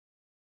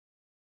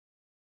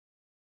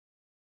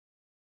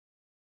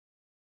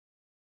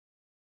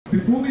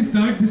Before we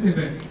start this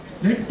event,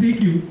 let's take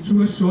you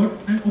through a short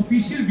and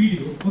official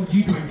video of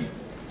G20.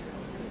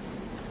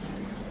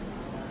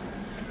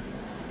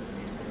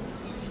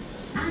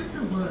 As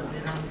the world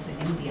arrives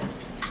in India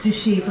to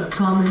shape a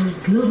common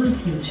global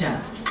future,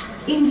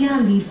 India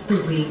leads the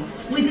way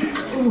with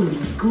its own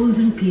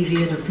golden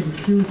period of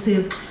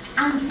inclusive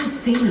and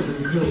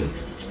sustainable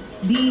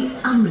growth, the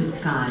Amrit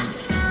Kaal.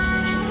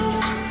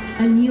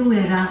 A new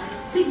era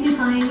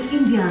signifying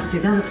India's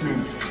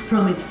development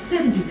from its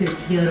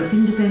 75th year of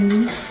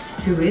independence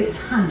to its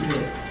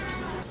 100th.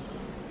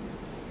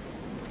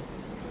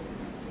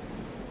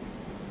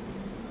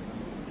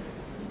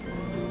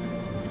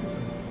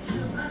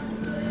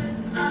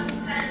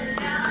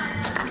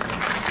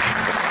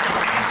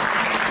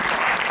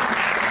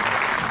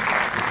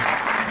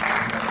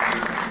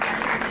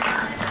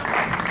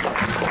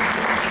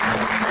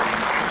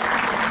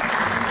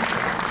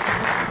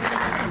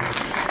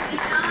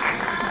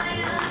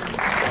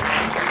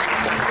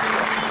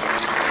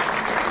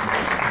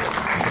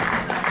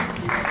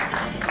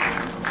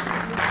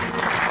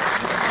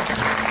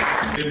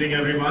 Good evening,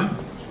 everyone.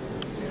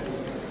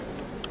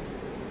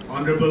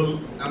 Honorable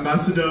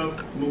Ambassador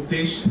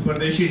Muktesh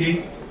Pardeshi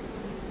ji,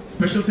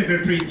 Special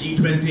Secretary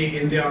G20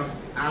 India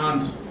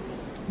and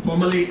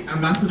formerly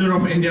Ambassador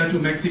of India to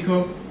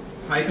Mexico,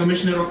 High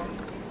Commissioner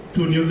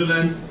to New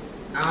Zealand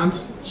and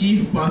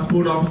Chief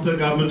Passport Officer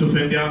Government of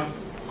India,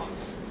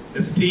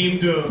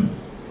 esteemed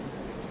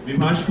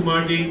Vibhash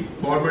Kumar ji,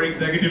 former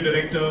Executive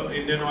Director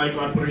Indian Oil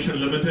Corporation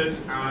Limited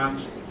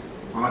and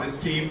our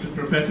esteemed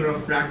Professor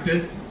of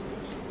Practice,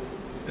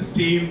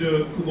 esteemed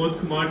Kumod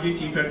Kumarji,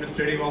 Chief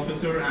Administrative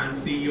Officer and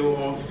CEO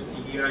of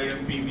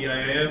CIMP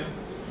BIIF.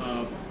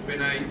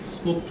 When I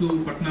spoke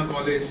to Patna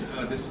College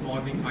this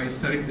morning, I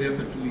studied there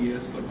for 2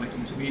 years for my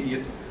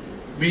intermediate,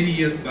 many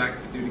years back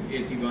during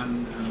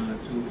 81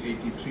 to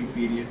 83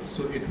 period.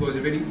 So it was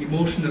a very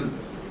emotional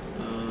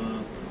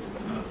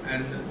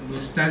and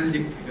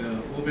nostalgic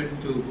moment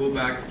to go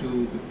back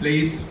to the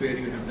place where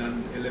you have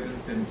done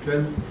 11th and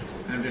 12th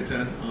and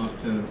return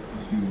after a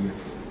few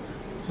years.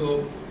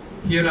 So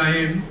here I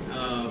am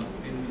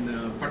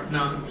in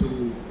Patna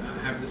to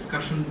have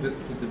discussion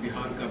with the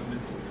Bihar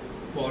government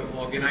for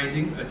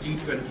organizing a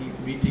G20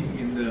 meeting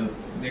in the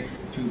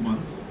next few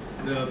months.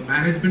 The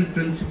management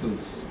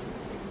principles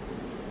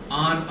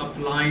are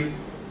applied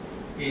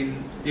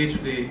in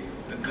day-to-day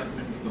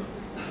government work,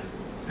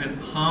 and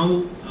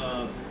how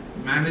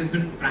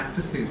management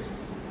practices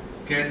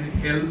can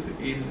help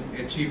in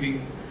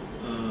achieving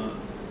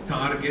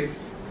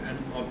targets and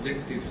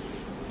objectives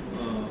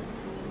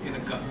in a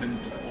government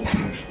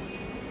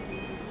operations.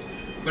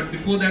 But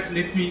before that,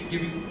 let me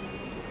give you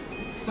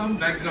some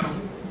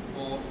background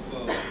of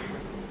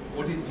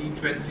what is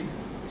G20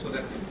 so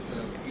that it's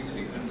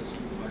easily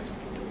understood by.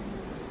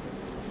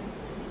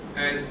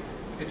 As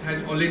it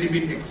has already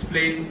been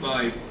explained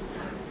by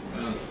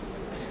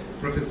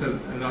Professor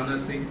Rana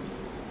Singh,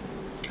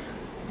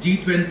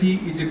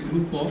 G20 is a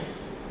group of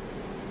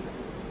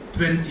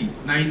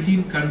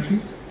 19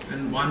 countries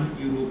and 1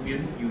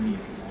 European Union.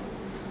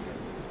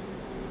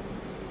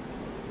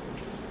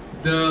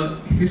 The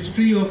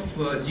history of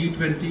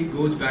G20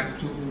 goes back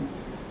to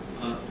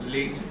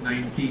late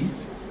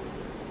 90s,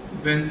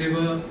 when there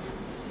were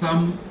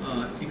some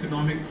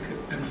economic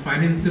and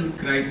financial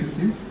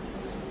crises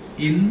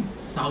in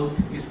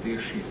Southeast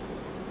Asia.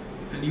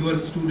 And you are a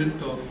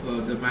student of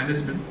the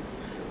management,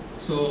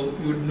 so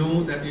you would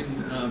know that in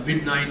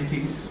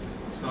mid-90s,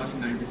 starting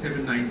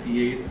 97,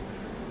 98,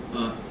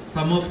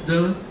 some of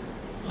the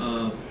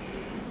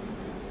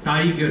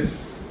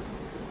tigers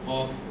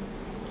of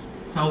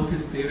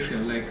Southeast Asia,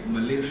 like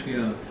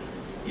Malaysia,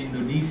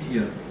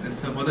 Indonesia and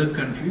some other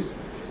countries,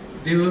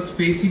 they were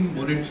facing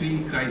monetary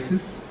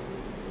crisis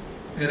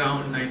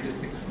around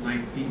 96,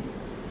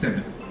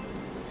 97.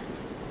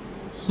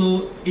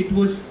 So it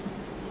was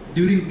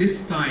during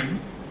this time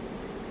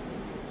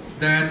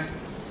that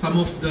some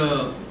of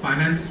the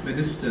finance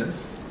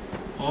ministers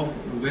of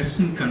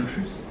Western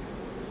countries,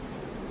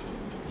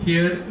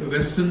 here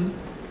Western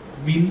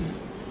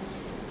means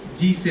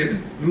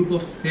G7, group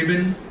of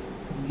 7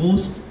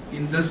 most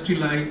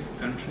industrialized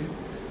countries,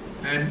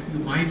 and you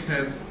might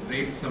have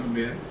read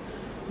somewhere,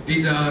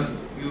 these are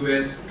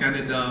US,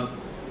 Canada,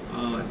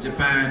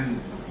 Japan,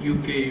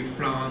 UK,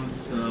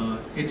 France,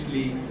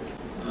 Italy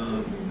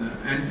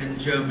and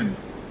Germany.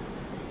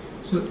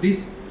 So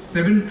these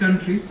 7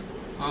 countries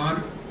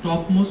are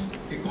topmost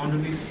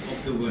economies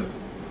of the world.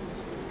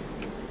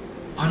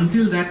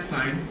 Until that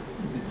time,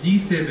 the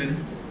G7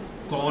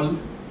 called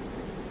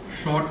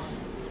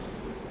shots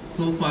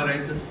so far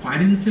as the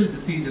financial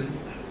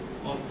decisions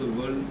of the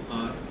world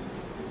are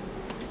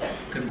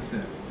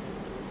concerned.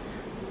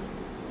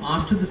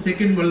 After the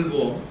Second World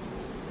War,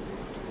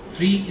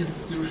 3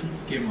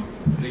 institutions came up.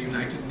 The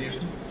United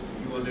Nations,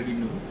 you already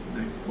know,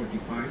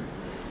 1945,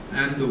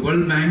 and the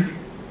World Bank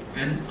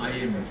and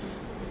IMF.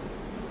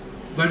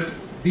 But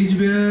these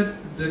were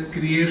the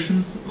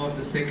creations of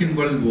the Second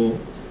World War,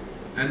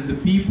 and the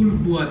people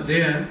who are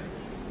there,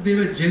 they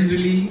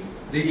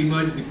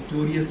emerged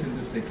victorious in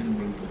the Second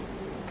World War.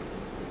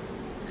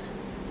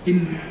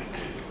 in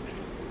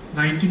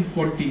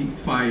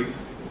 1945,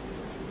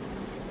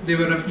 there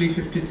were roughly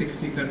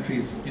 50-60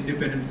 countries,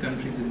 independent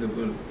countries in the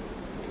world.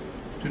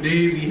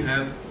 Today we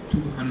have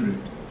 200.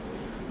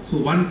 So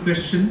one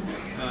question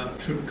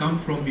should come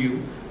from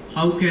you: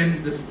 how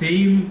can the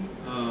same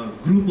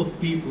group of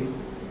people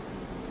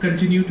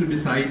continue to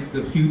decide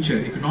the future,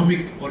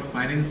 economic or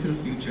financial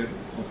future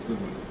of the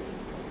world?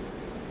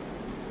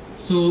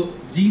 So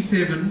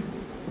G7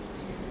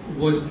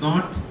 was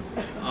not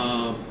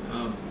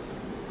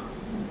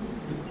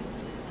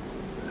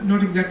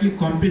exactly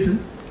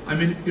competent. I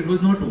mean, it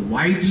was not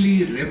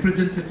widely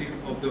representative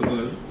of the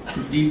world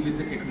to deal with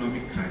the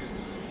economic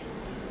crisis.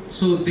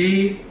 So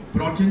they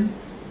brought in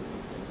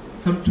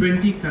some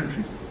 20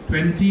 countries,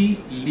 20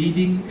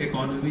 leading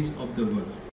economies of the world.